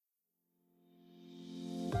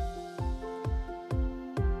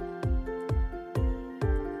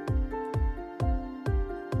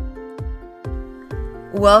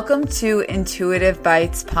Welcome to Intuitive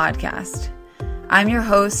Bites podcast. I'm your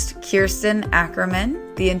host, Kirsten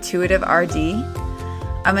Ackerman, the Intuitive RD.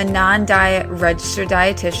 I'm a non-diet registered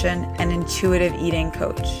dietitian and intuitive eating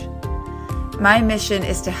coach. My mission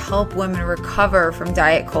is to help women recover from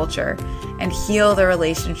diet culture and heal their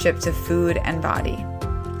relationship to food and body.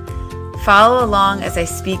 Follow along as I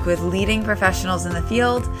speak with leading professionals in the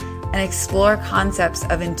field and explore concepts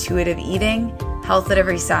of intuitive eating, health at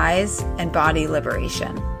every size, and body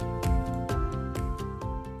liberation.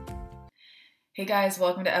 Hey guys,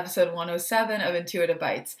 welcome to episode 107 of Intuitive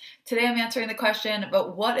Bites. Today I'm answering the question,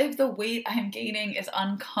 but what if the weight I'm gaining is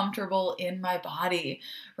uncomfortable in my body,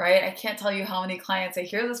 right? I can't tell you how many clients I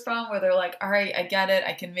hear this from where they're like, all right, I get it.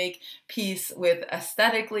 I can make peace with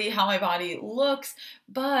aesthetically how my body looks,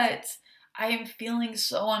 but I am feeling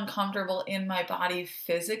so uncomfortable in my body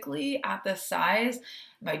physically at this size.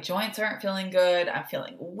 My joints aren't feeling good. I'm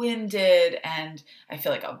feeling winded and I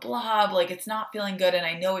feel like a blob. Like it's not feeling good. And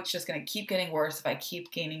I know it's just going to keep getting worse if I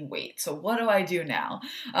keep gaining weight. So what do I do now?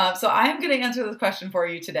 So I'm going to answer this question for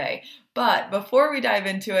you today. But before we dive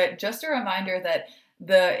into it, just a reminder that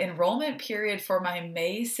the enrollment period for my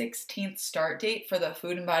May 16th start date for the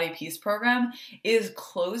Food and Body Peace program is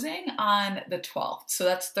closing on the 12th. So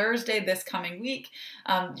that's Thursday this coming week,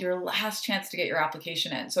 your last chance to get your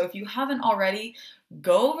application in. So if you haven't already,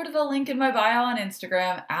 go over to the link in my bio on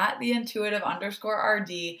Instagram at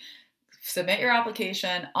 @theintuitive_RD. Submit your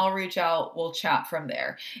application. I'll reach out. We'll chat from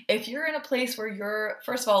there. If you're in a place where you're,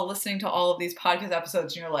 first of all, listening to all of these podcast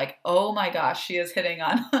episodes and you're like, oh my gosh, she is hitting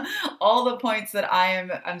on all the points that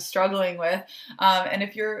I'm struggling with. And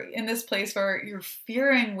if you're in this place where you're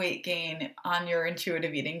fearing weight gain on your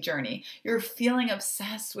intuitive eating journey, you're feeling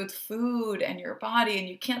obsessed with food and your body and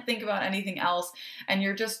you can't think about anything else and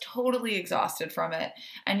you're just totally exhausted from it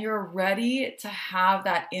and you're ready to have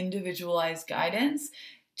that individualized guidance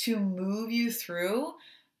to move you through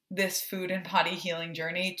this food and body healing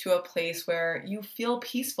journey to a place where you feel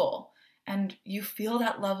peaceful and you feel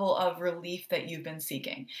that level of relief that you've been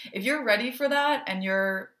seeking. If you're ready for that and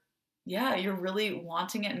you're really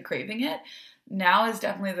wanting it and craving it, now is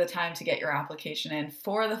definitely the time to get your application in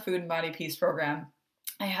for the Food and Body Peace program.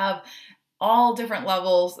 I have all different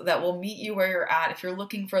levels that will meet you where you're at. If you're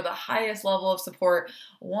looking for the highest level of support,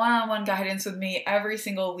 one-on-one guidance with me every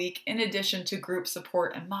single week, in addition to group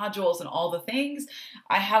support and modules and all the things,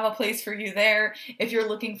 I have a place for you there. If you're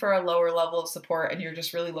looking for a lower level of support and you're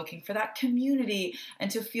just really looking for that community and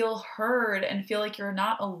to feel heard and feel like you're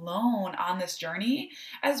not alone on this journey,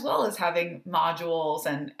 as well as having modules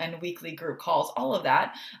and weekly group calls, all of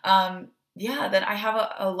that, then I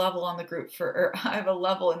have a level on the group I have a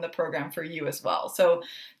level in the program for you as well. So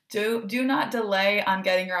do not delay on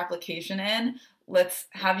getting your application in. Let's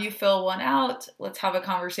have you fill one out. Let's have a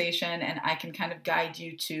conversation and I can kind of guide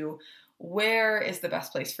you to where is the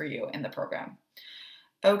best place for you in the program.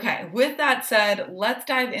 Okay, with that said, let's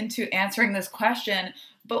dive into answering this question.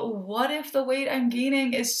 But what if the weight I'm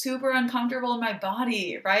gaining is super uncomfortable in my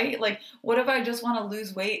body, right? Like, what if I just want to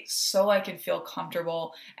lose weight so I can feel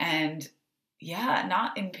comfortable and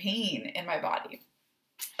not in pain in my body?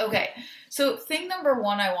 Okay, so thing number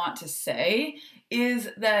one I want to say is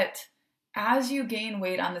that as you gain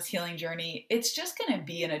weight on this healing journey, it's just going to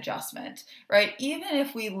be an adjustment, right? Even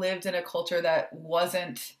if we lived in a culture that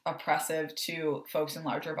wasn't oppressive to folks in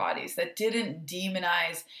larger bodies, that didn't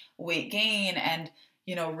demonize weight gain and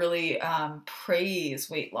really praise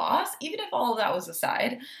weight loss, even if all of that was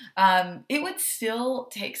aside, it would still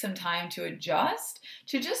take some time to adjust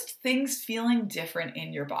to just things feeling different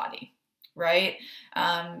in your body, right?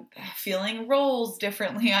 Feeling rolls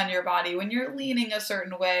differently on your body when you're leaning a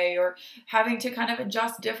certain way or having to kind of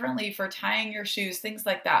adjust differently for tying your shoes, things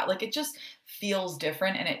like that. Like it just feels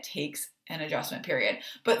different and it takes an adjustment period.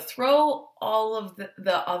 But throw all of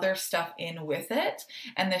the other stuff in with it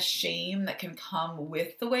and the shame that can come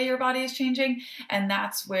with the way your body is changing. And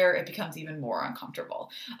that's where it becomes even more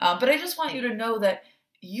uncomfortable. But I just want you to know that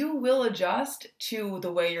you will adjust to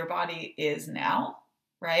the way your body is now,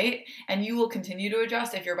 right? And you will continue to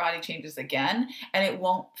adjust if your body changes again, and it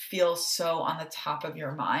won't feel so on the top of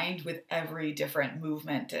your mind with every different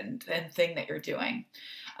movement and thing that you're doing.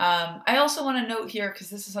 I also want to note here, because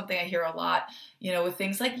this is something I hear a lot, with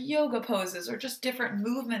things like yoga poses or just different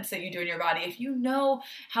movements that you do in your body. If you know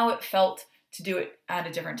how it felt to do it at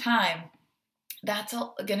a different time, that's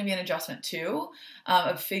going to be an adjustment too,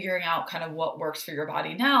 of figuring out kind of what works for your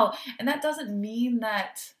body now. And that doesn't mean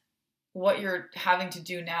that what you're having to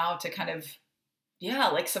do now to kind of yeah,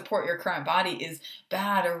 like support your current body is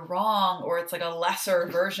bad or wrong, or it's like a lesser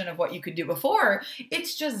version of what you could do before.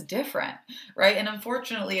 It's just different, right? And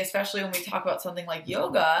unfortunately, especially when we talk about something like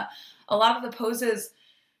yoga, a lot of the poses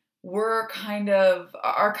are kind of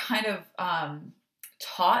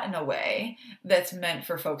taught in a way that's meant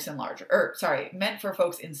for folks in meant for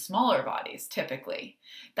folks in smaller bodies typically.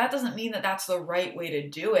 That doesn't mean that that's the right way to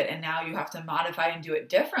do it and now you have to modify and do it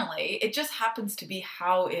differently. It just happens to be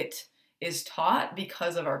how it is taught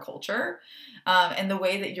because of our culture. And the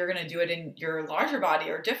way that you're going to do it in your larger body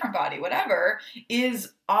or different body, whatever,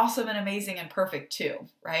 is awesome and amazing and perfect too,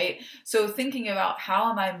 right? So thinking about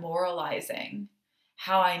how am I moralizing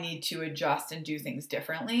how I need to adjust and do things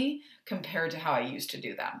differently compared to how I used to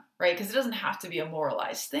do them, right? Because it doesn't have to be a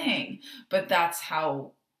moralized thing, but that's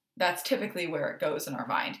typically where it goes in our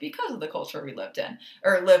mind because of the culture we live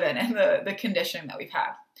in and the conditioning that we've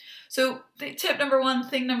had. So the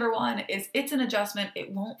thing number one is it's an adjustment.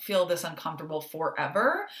 It won't feel this uncomfortable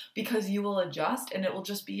forever because you will adjust and it will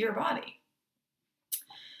just be your body.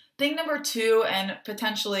 Thing number two, and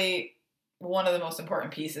potentially one of the most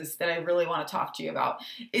important pieces that I really want to talk to you about,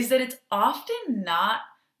 is that it's often not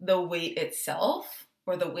the weight itself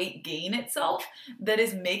or the weight gain itself that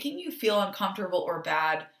is making you feel uncomfortable or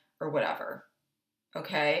bad or whatever.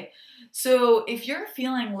 Okay? So if you're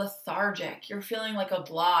feeling lethargic, you're feeling like a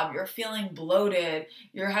blob, you're feeling bloated,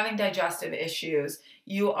 you're having digestive issues,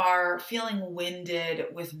 you are feeling winded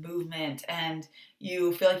with movement, and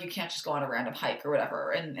you feel like you can't just go on a random hike or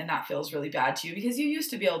whatever, and that feels really bad to you because you used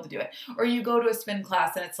to be able to do it. Or you go to a spin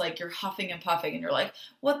class and it's like you're huffing and puffing and you're like,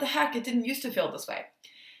 what the heck? It didn't used to feel this way.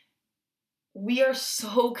 We are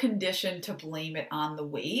so conditioned to blame it on the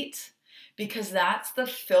weight because that's the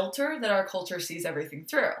filter that our culture sees everything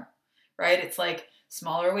through, right? It's like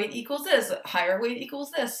smaller weight equals this, higher weight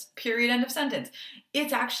equals this, period, end of sentence.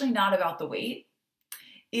 It's actually not about the weight.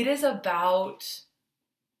 It is about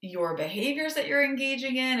your behaviors that you're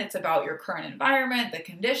engaging in. It's about your current environment, the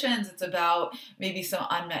conditions. It's about maybe some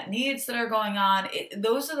unmet needs that are going on.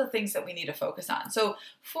 Those are the things that we need to focus on. So,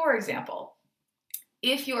 for example,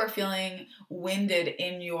 if you are feeling winded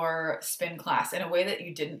in your spin class in a way that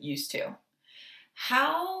you didn't used to,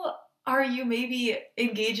 how are you maybe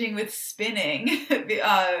engaging with spinning,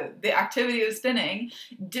 the activity of spinning,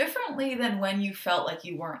 differently than when you felt like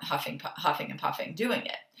you weren't huffing and puffing doing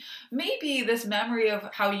it? Maybe this memory of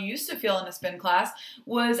how you used to feel in a spin class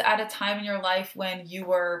was at a time in your life when you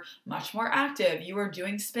were much more active. You were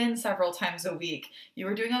doing spin several times a week. You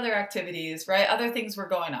were doing other activities, right? Other things were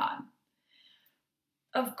going on.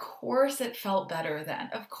 Of course it felt better then.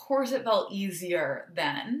 Of course it felt easier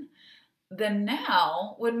then than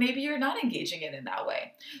now when maybe you're not engaging it in that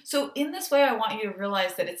way. So in this way, I want you to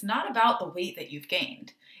realize that it's not about the weight that you've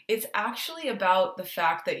gained. It's actually about the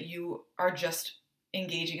fact that you are just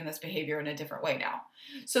engaging in this behavior in a different way now.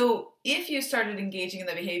 So if you started engaging in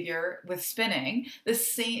the behavior with spinning to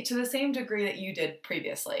the same degree that you did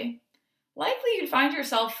previously, likely you'd find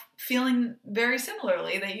yourself feeling very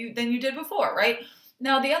similarly than you did before, right?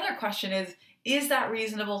 Now, the other question is that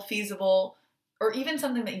reasonable, feasible, or even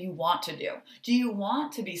something that you want to do? Do you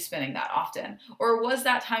want to be spinning that often? Or was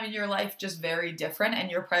that time in your life just very different and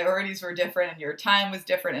your priorities were different and your time was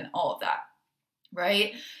different and all of that,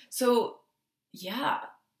 right? So, yeah,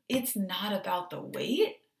 it's not about the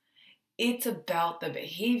weight. It's about the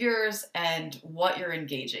behaviors and what you're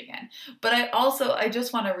engaging in. But I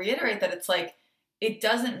just want to reiterate that it's like, it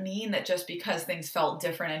doesn't mean that just because things felt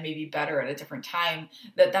different and maybe better at a different time,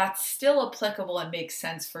 that that's still applicable and makes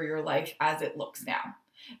sense for your life as it looks now.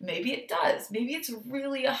 Maybe it does. Maybe it's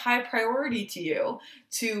really a high priority to you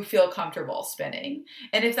to feel comfortable spinning.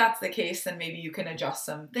 And if that's the case, then maybe you can adjust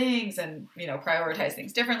some things and, prioritize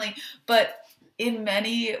things differently. But in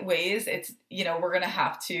many ways, it's, we're going to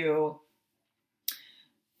have to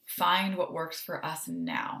find what works for us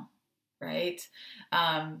now, right?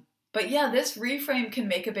 But yeah, this reframe can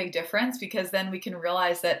make a big difference because then we can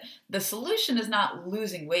realize that the solution is not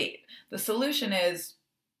losing weight. The solution is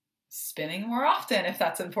spinning more often if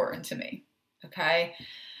that's important to me. Okay?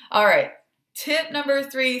 All right. Thing number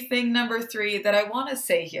three that I want to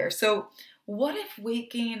say here. So, what if weight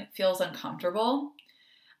gain feels uncomfortable?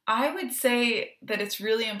 I would say that it's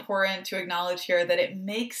really important to acknowledge here that it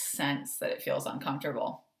makes sense that it feels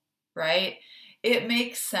uncomfortable, right? It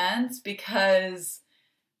makes sense because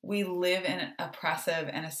we live in an oppressive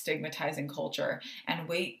and a stigmatizing culture, and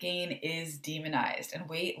weight gain is demonized and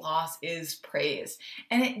weight loss is praised.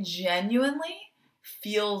 And it genuinely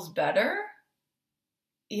feels better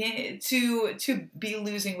to be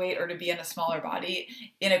losing weight or to be in a smaller body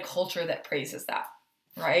in a culture that praises that,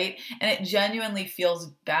 right? And it genuinely feels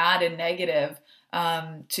bad and negative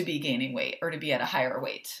to be gaining weight or to be at a higher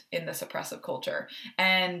weight in this oppressive culture.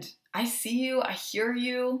 And I see you, I hear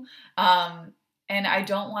you, and I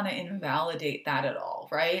don't want to invalidate that at all,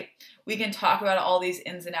 right? We can talk about all these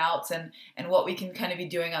ins and outs and what we can kind of be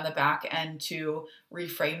doing on the back end to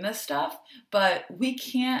reframe this stuff, but we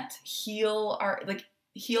can't heal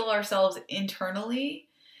ourselves internally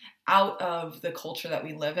out of the culture that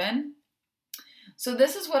we live in. So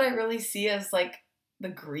this is what I really see as like the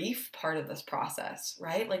grief part of this process,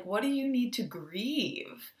 right? Like, what do you need to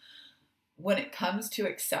grieve when it comes to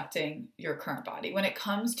accepting your current body, when it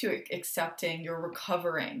comes to accepting your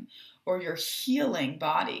recovering or your healing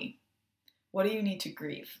body? What do you need to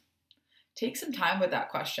grieve? Take some time with that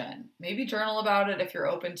question. Maybe journal about it if you're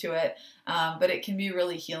open to it, but it can be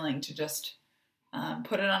really healing to just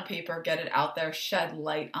put it on paper, get it out there, shed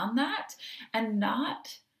light on that, and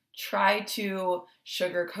not try to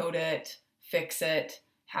sugarcoat it, fix it,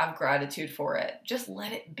 have gratitude for it. Just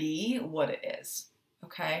let it be what it is,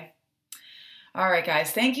 okay? All right,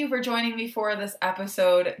 guys, thank you for joining me for this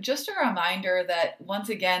episode. Just a reminder that, once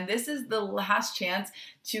again, this is the last chance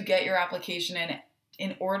to get your application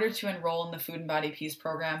in order to enroll in the Food and Body Peace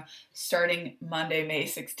program starting Monday, May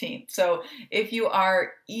 16th. So if you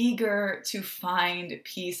are eager to find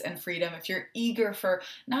peace and freedom, if you're eager for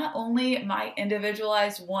not only my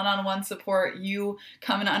individualized one-on-one support, you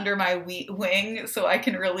coming under my wing so I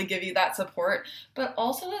can really give you that support, but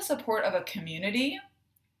also the support of a community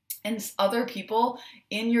and other people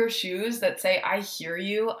in your shoes that say, I hear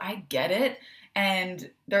you, I get it, and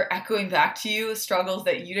they're echoing back to you struggles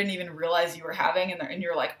that you didn't even realize you were having, and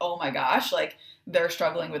you're like, oh my gosh, like they're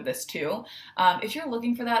struggling with this too. If you're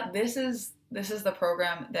looking for that, this is the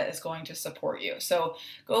program that is going to support you. So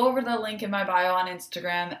go over the link in my bio on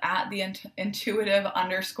Instagram at the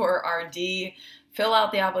intuitive_RD, fill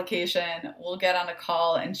out the application, we'll get on a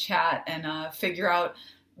call and chat and figure out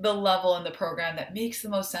the level in the program that makes the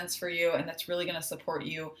most sense for you and that's really going to support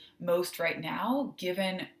you most right now,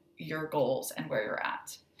 given your goals and where you're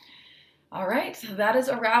at. All right, that is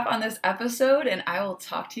a wrap on this episode, and I will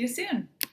talk to you soon.